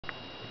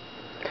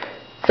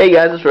Hey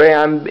guys, it's Ray.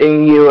 I'm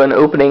bringing you an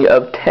opening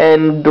of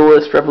 10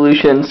 Duelist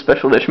Revolution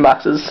Special Edition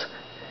boxes.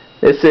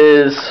 This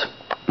is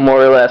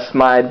more or less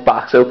my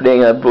box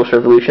opening of Duelist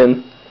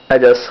Revolution. I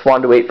just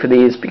wanted to wait for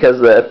these because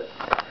of the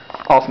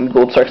awesome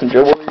gold stars and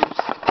Duel Warriors.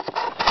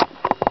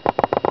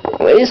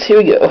 Anyways, here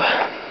we go.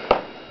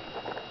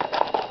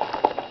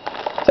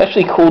 It's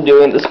actually cool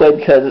doing it this way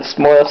because it's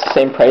more or less the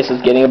same price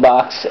as getting a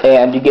box,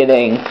 and you're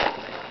getting,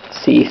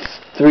 let's see,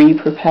 3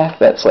 per pack.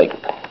 That's like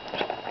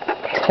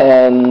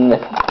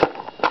 10.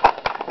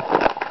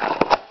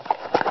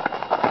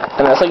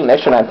 And that's like an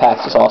extra 9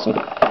 packs. It's awesome.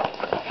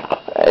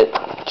 Right.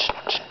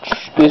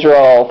 These are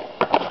all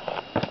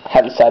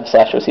have the side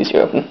slash was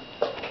easier open.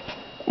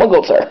 One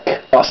gold sark.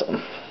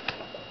 Awesome.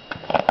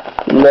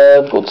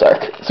 Love gold sark.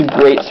 It's a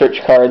great search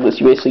card.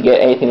 Lets you basically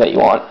get anything that you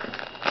want.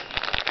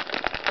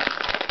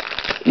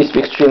 It used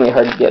to be extremely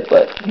hard to get,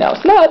 but now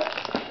it's not.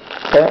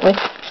 Apparently.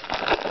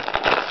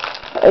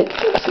 Alright,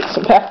 let's get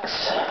some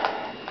packs.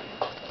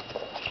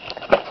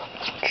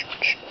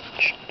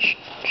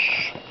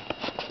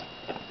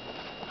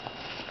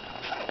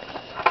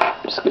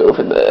 Just go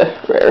for the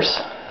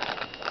rares.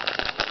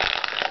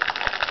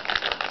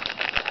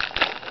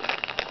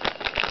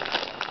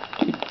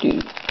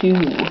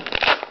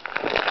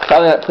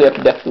 Probably not play up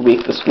the deck of the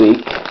week this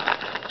week,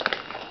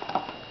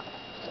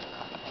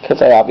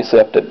 because I obviously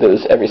update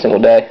those every single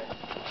day.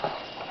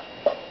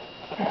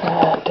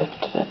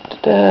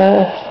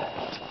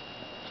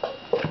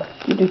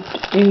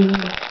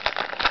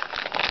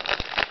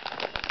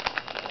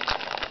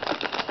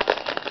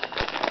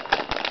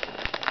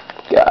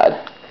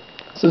 God.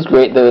 This is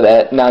great though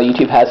that now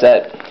YouTube has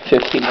that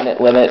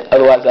 15-minute limit,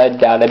 otherwise I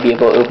doubt I'd be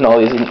able to open all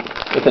these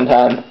within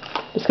time,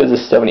 just because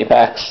there's so many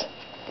packs.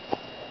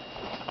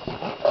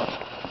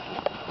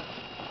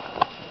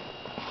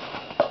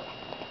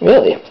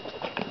 Really?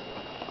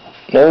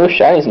 No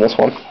shinies in this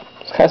one.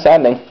 It's kind of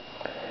saddening.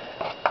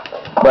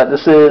 But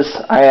this is,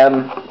 I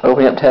am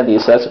opening up 10 of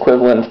these, so that's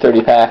equivalent of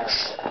 30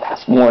 packs.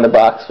 It's more in a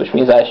box, which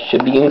means I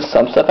should be getting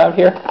some stuff out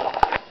here.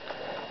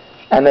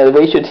 And the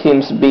ratio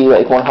seems to be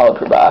like 1 holo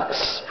per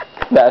box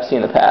that I've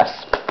seen in the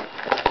past.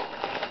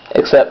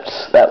 Except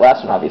that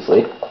last one,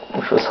 obviously,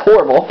 which was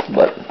horrible,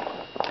 but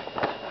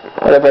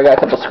whatever, I got a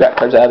couple scrap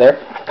cards out of there,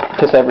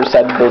 because I ever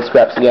decided to build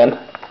scraps again.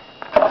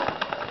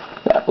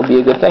 That will be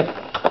a good thing.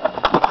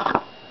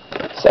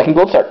 Second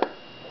gold sark.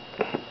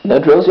 No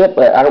drills yet,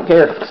 but I don't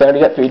care, because I already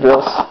got 3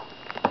 drills.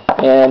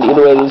 And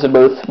either way, these are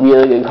both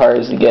really good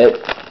cards to get.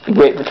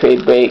 Great for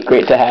trade bait,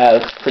 great to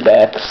have for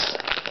decks.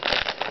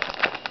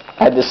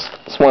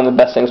 It's one of the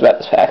best things about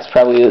this pack. It's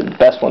probably the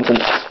best one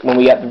since when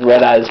we got the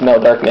Red Eyes,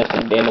 Metal Darkness,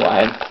 and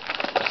Dandelion.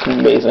 It's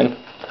amazing.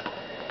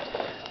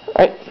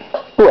 Alright.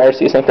 Ooh, I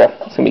see a Synchro.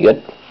 It's going to be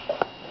good.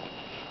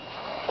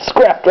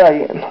 Scrap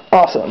Dragon.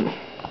 Awesome.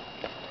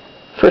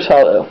 First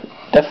holo.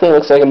 Definitely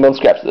looks like I'm building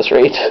scraps at this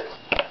rate.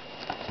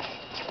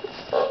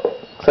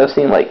 So I've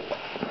seen like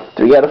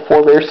 3 out of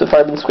 4 rares so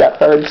far been scrap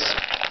cards.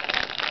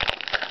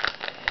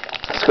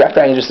 Scrap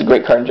Dragon is just a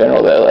great card in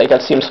general though. Like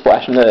I've seen him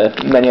splash into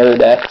many other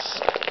decks.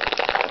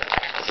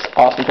 It's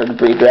awesome for the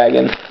Breed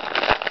Dragon.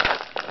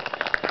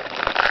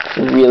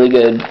 Really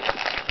good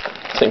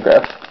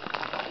synchro.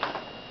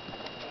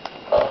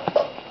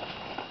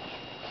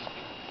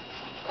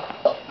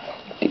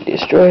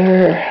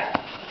 Destroyer.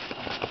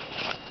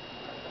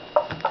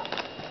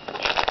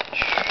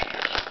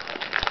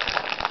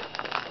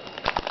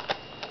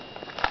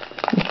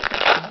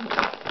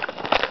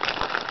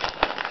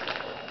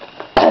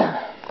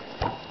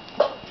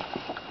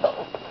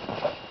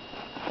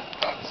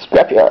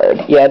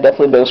 Scrapyard. Yeah,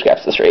 definitely build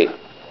scraps this rate.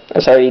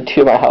 There's already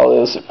 2 of my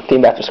holos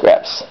themed after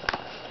scraps.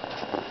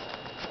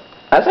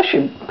 That's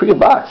actually a pretty good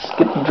box.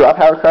 Get the draw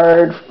power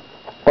card.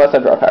 Well, that's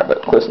not draw power,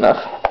 but close enough.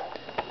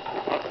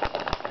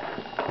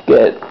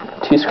 Get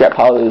 2 scrap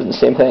holos and the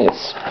same thing.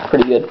 It's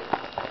pretty good.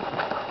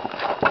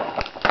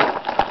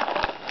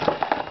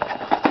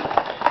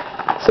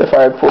 So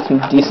far, I've pulled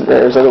some decent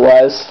rares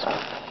otherwise.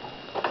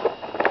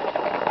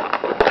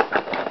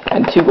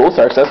 And 2 gold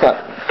stars, so that's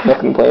not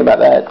nothing to complain about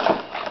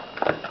that.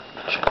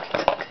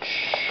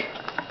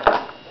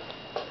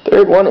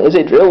 Third one is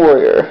a Drill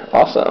Warrior.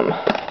 Awesome.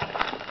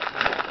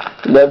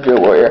 Love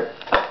Drill Warrior.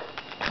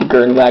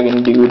 Gurn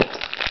lagging dude.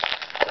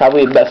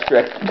 Probably the best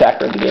direct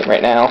attacker in the game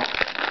right now.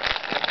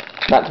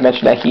 Not to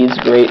mention that he's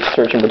great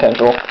searching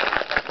potential.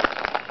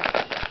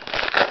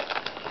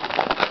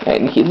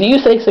 And he's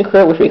used to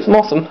Synchro, which makes him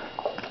awesome.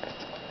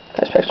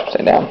 Nice packs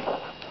upside down.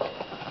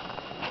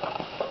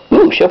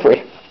 Ooh,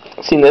 Chauffeury.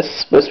 Seen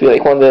this. Supposed to be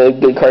like one of the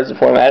good cards in the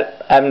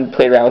format. I haven't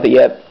played around with it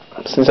yet,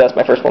 since that's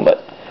my first one,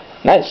 but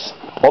nice.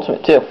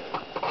 Ultimate too.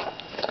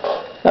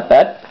 Not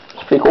bad.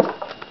 It's pretty cool.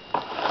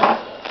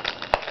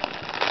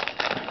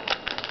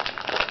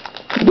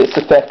 This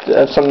effect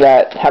of something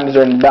that happens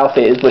during the battle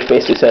phase, which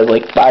basically says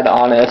like buy to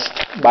honest,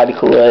 buy to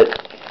cool it.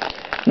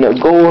 No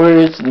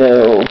gores,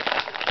 no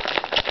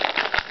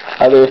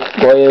other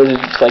Goyas,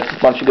 just like a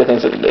bunch of good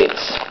things at the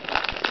baits.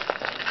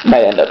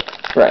 Might end up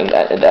running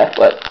that in a deck,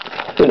 but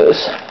who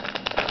knows.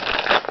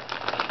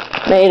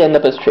 May end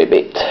up as trade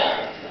bait.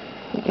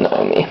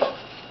 Knowing me.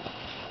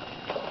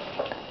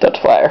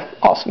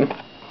 awesome.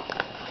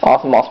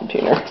 Awesome, awesome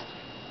tuner.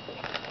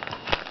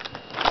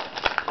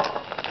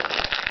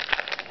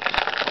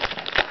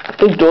 I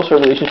think Duelist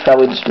Revolution is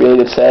probably just a really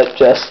good set.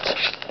 Just,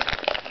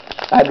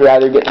 I'd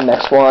rather get the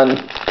next one.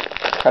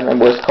 I can't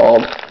remember what it's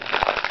called.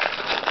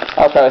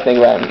 I'll try to think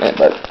about it in a minute,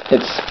 but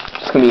it's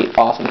just going to be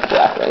awesome for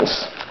Black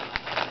Rings.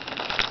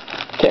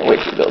 Can't wait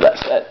to build that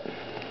set.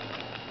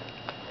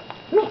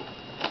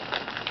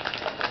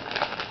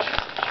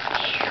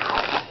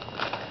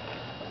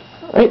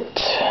 Right.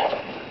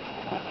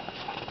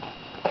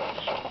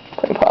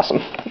 Awesome.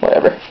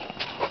 Whatever.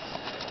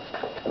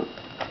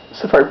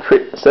 So far,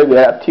 so good.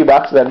 I have 2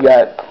 boxes. I've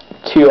got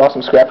 2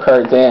 awesome scrap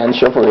cards and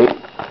chivalry.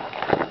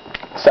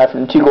 Aside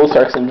from 2 gold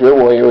Sarks and Drill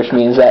Warrior, which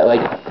means that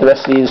like the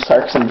rest of these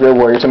Sarks and Drill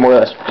Warriors are more or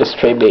less just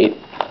trade bait.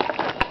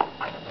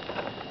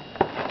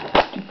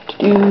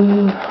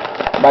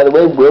 By the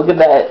way, we'll get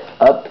that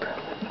up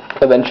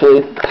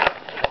eventually.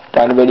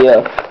 Find a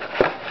video.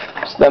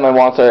 So that my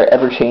wants are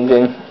ever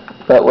changing,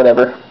 but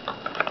whatever.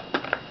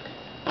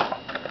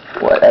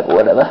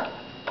 Whatever.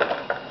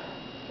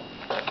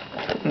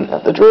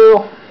 Not the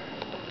drill.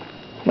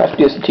 Might have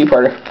to do this a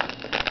 2-parter.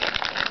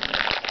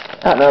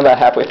 I don't know, about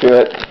halfway through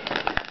it.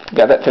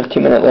 Got that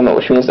 15-minute limit,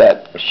 which means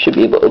that I should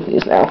be able to open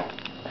these now.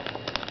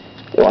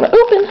 They want to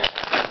open.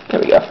 There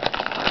we go.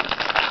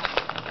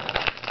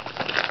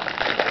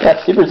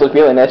 Yeah, supers look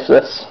really nice for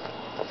this.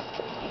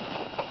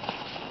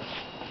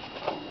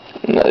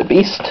 Another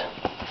beast.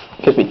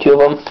 Gives me 2 of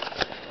them.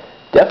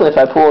 Definitely, if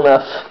I pull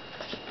enough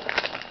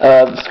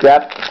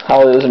scrap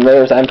hollows and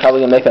rares, I'm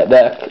probably gonna make that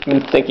deck. I've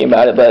been thinking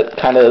about it, but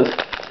kind of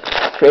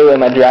traded away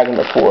my dragon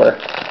before.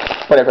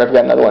 Whatever, I've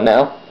got another one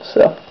now,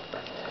 so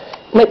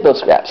might build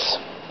scraps.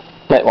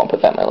 Might want to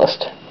put that on my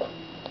list.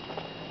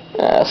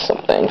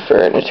 Something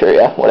for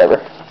Naturia, whatever.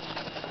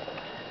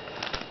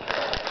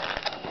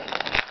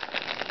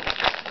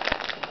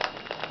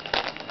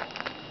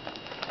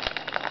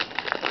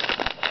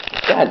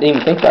 God, I didn't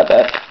even think about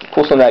that.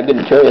 Pull some of that good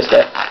Naturia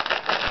stuff.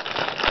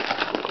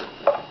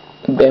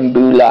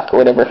 Bamboo lock or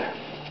whatever.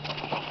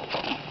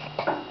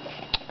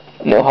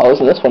 No hollows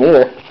in this one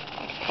either.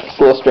 It's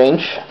a little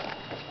strange.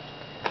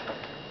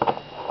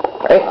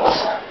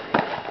 Right.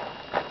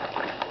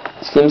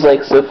 Seems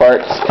like so far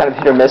it's kind of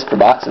hit or miss for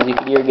boxes. You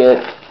could either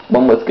get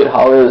one with good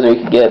hollows or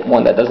you could get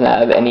one that doesn't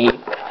have any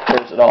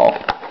rares at all.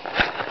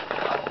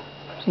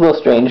 It's a little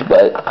strange,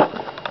 but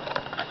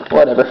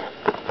whatever.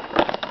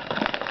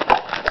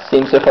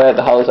 Seems so far that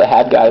the hollows I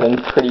have got have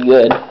been pretty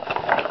good.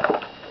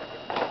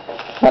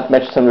 Not to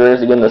mention some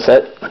rares again in the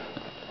set.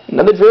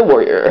 Another Drill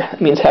Warrior. That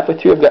means halfway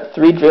through I've got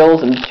 3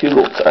 drills and 2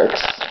 gold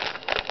Sarks.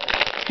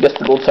 I guess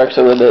the gold Sarks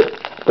are a little bit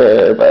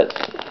rare, but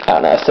I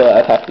don't know, so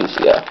I'd have to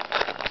see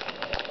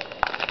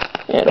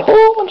and a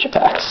whole bunch of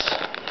packs.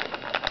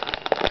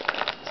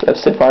 So I've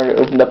so far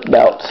opened up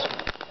about,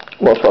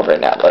 well, 12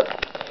 right now, but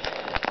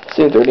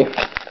soon 30.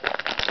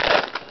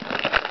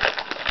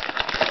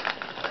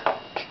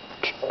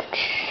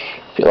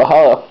 Feel a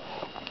hollow.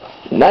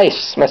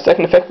 Nice! My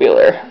second effect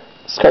wheeler.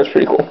 This card's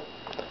pretty cool.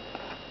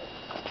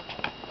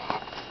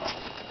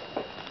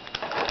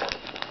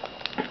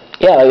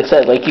 Yeah, like I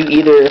said, like you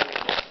either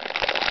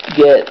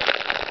get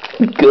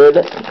good,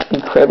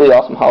 incredibly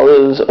awesome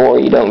hollows, or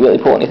you don't really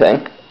pull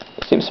anything.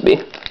 It seems to be.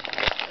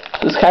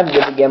 So it's kind of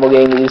a gamble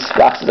getting these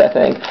boxes, I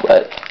think,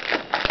 but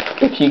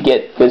if you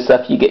get good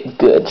stuff, you get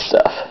good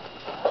stuff.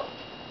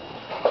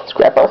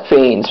 Scrap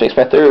Archfiends makes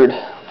my 3rd.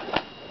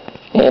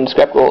 And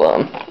Scrap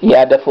Golem.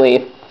 Yeah,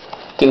 definitely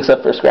getting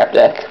stuff for a scrap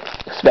deck.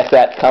 Expect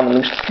that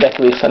coming deck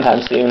release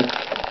sometime soon.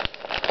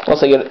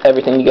 Once I get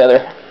everything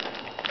together.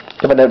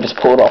 If I don't just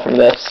pull it all from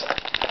this.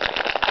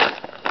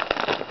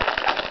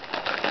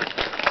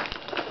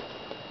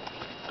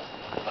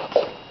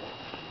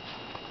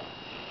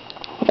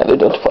 Another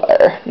Delta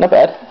Flyer. Not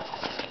bad.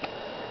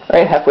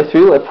 Alright, halfway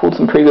through, I've pulled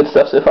some pretty good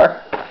stuff so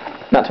far.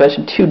 Not to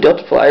mention 2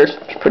 Delta Flyers,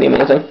 which is pretty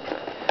amazing.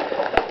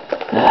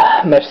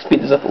 I might have to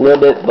speed this up a little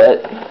bit,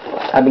 but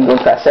I've been going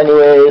fast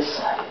anyways.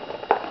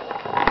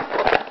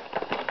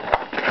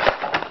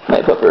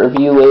 Might put up a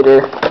review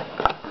later.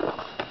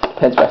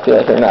 Depends if I feel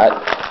like it or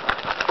not.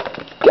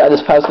 God,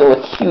 this pile's gonna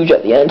look huge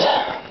at the end.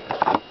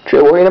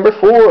 Drill Warrior number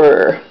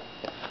 4.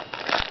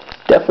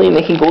 Definitely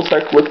making Gold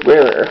Sark look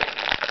rarer.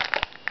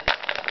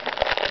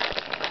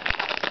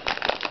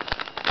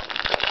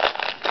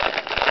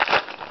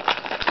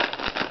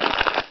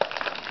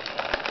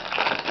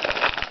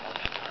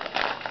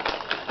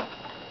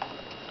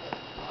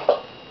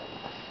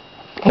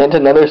 And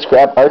another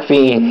Scrap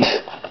Archfiend.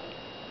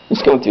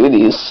 Just going through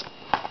these.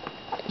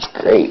 It's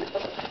great.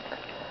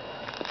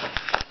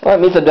 Well,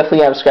 that means I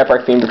definitely have a Scrap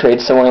Archfiend to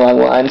trade somewhere along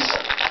the lines.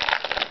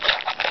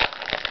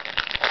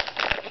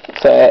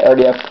 So I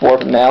already have 4 of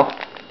them now.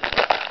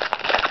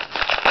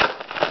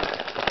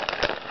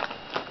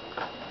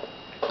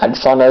 I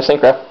just saw another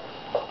Synchro.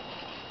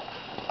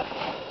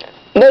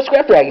 No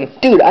Scrap Dragon.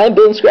 Dude, I'm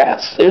building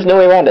scraps. There's no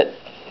way around it.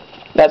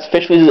 That's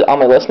officially on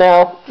my list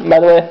now, by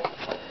the way.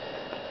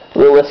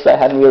 Real list I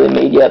hadn't really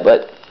made yet,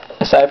 but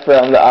aside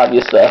from the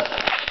obvious stuff,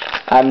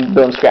 I'm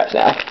building scraps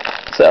now.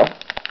 So,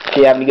 If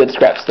you have any good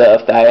scrap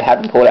stuff that I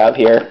haven't pulled out of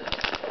here,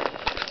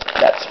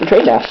 that's for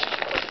trade now.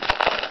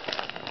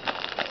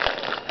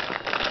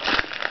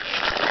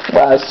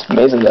 Wow, that's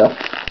amazing though.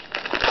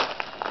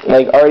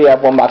 Like, already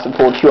have one box of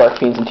pulled, 2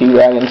 Archfiends and 2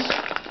 Dragons.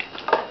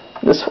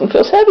 This one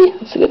feels heavy.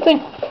 That's a good thing.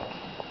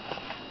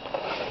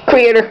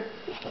 Creator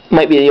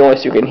might be the only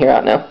secret in here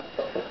out now.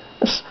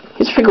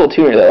 He's a pretty cool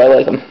tuner though. I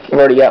like him. I've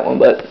already got one,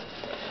 but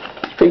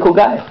he's a pretty cool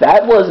guy.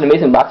 That was an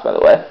amazing box, by the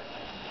way.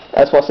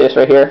 That's well safe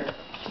right here.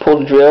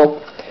 Pulled a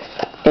drill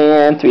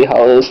and 3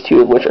 hollows,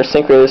 2 of which are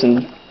synchros,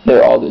 and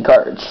they're all good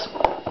cards.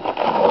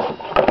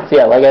 So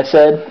yeah, like I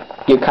said,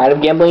 you're kind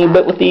of gambling a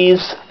bit with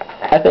these,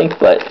 I think,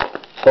 but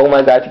oh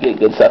my god, if you get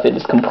good stuff, it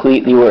is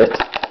completely worth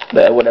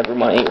the whatever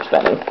money you're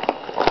spending.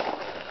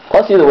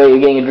 Plus, either way, you're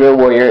getting a Drill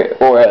Warrior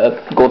or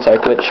a Gold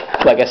Sark, which,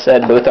 like I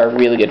said, both are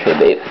really good trade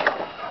bait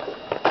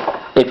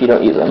if you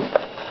don't use them.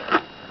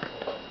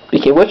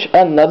 Okay, which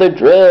another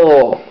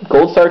Drill.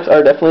 Gold Sarks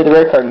are definitely the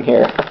rare card in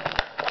here.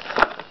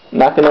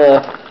 Not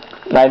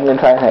even gonna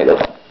try and hide it.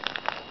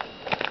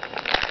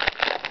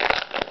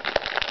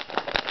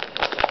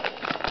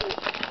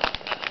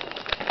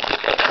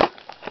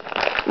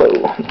 Whoa.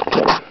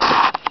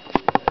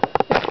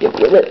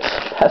 Give it.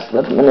 Past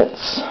 11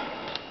 minutes.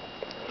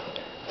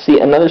 See,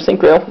 another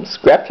Synchro.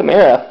 Scrap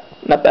Chimera.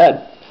 Not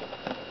bad.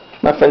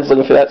 My friend's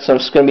looking for that, so I'm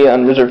just going to be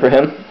on reserve for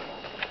him.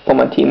 All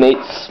my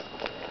teammates.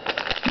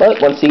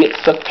 But once he gets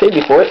stuff to trade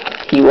me for it,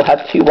 he will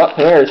have 2 Walk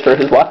Chimeras for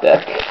his Walk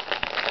deck.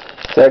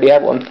 So I already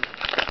have one.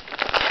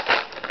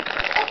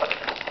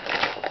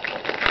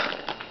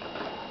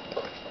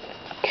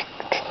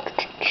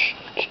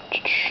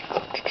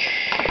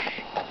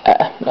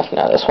 Nothing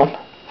out of this one.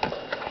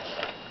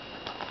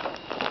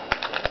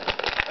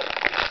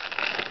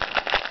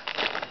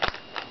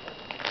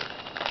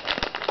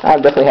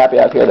 I'm definitely happy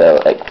out here though.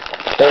 Like,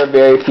 there are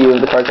very few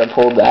of the cards I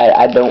pulled that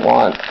I don't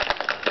want.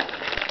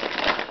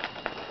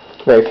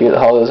 Very few of the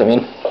hollows, I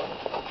mean.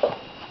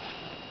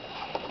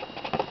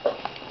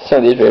 Some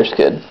of these are just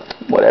good.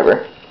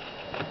 Whatever.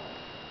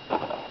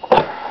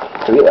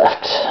 3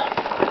 left.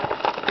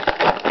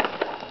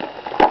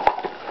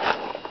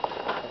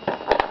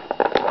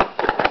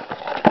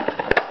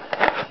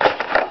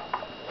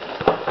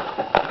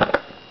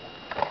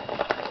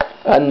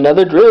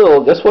 Another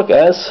Drill. Guess what,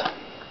 guys?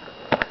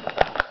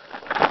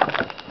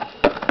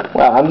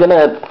 Wow,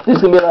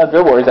 there's gonna be a lot of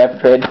Drill Warriors I have to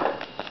trade.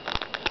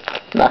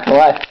 Not gonna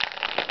lie.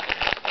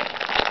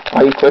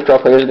 All you quick draw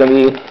players are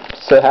gonna be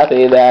so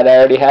happy that I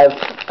already have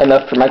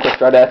enough for my quick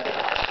draw deck.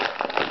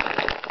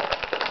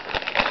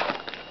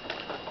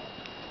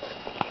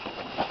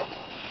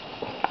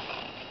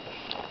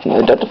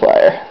 Another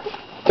Ductifier.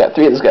 Got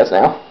 3 of these guys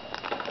now.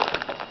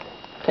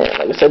 And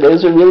like I said,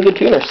 those are really good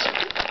tuners.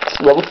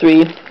 It's level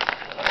 3,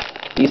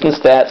 decent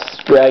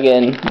stats,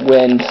 dragon,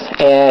 wind,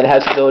 and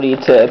has the ability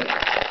to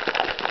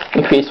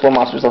increase 1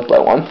 monster's left by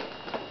 1.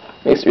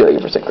 Makes it really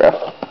good for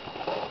Synchro.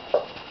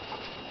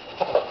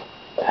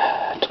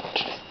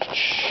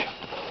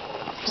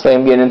 So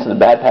I'm getting into the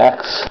bad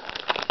packs.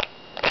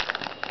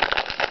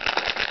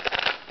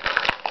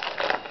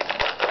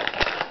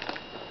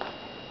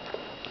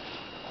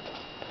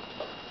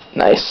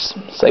 Nice.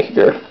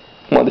 Psychicer.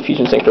 One of the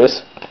fusion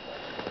synchros.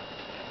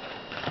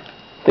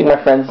 I think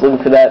my friend's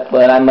looking for that,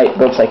 but I might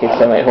build Psychic,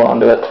 so I might hold on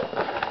to it.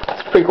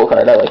 It's a pretty cool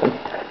card. I like him.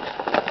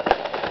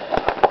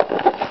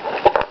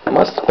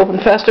 Must open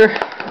faster.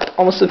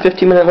 Almost the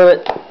 15-minute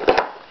limit.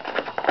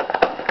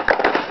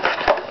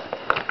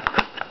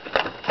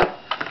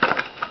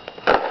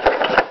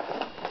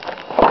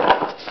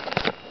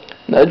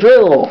 No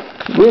Drill.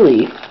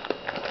 Really.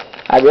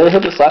 I really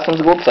hope this last one's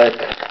a Gold Sark,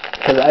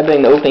 because I've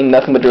been opening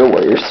nothing but Drill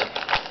Warriors.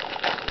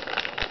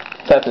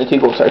 Except for the 2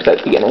 Gold Sarks at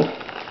the beginning.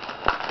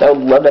 I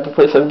would love to have a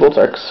place of Gold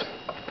Sarks.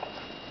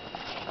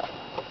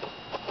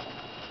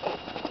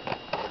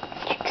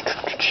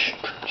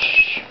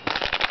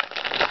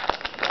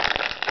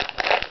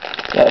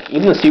 Yeah,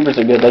 even the supers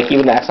are good. Like,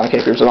 even the Axon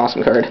Kicker is an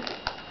awesome card.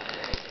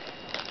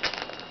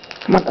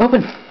 Come on,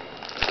 open.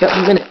 Got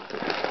 1 minute.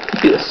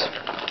 Let's do this.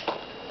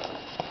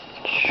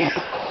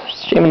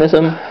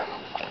 Shamanism.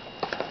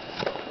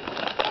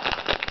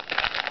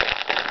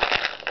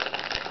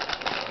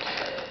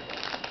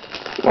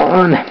 Come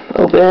on,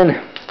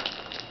 open.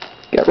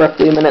 Got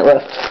roughly 1 minute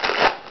left.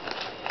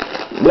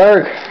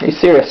 Blarg, are you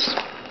serious?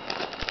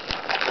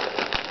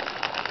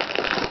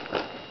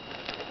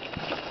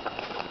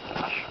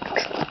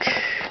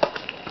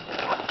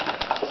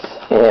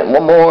 And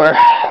 1 more.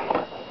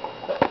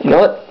 You know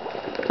what?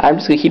 I'm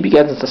just gonna keep you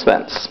guys in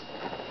suspense.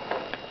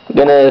 I'm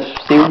gonna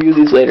review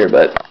these later,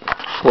 but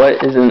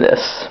what is in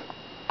this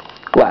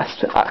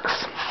last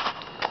box?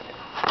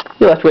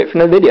 You'll have to wait for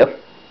another video.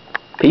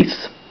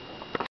 Peace.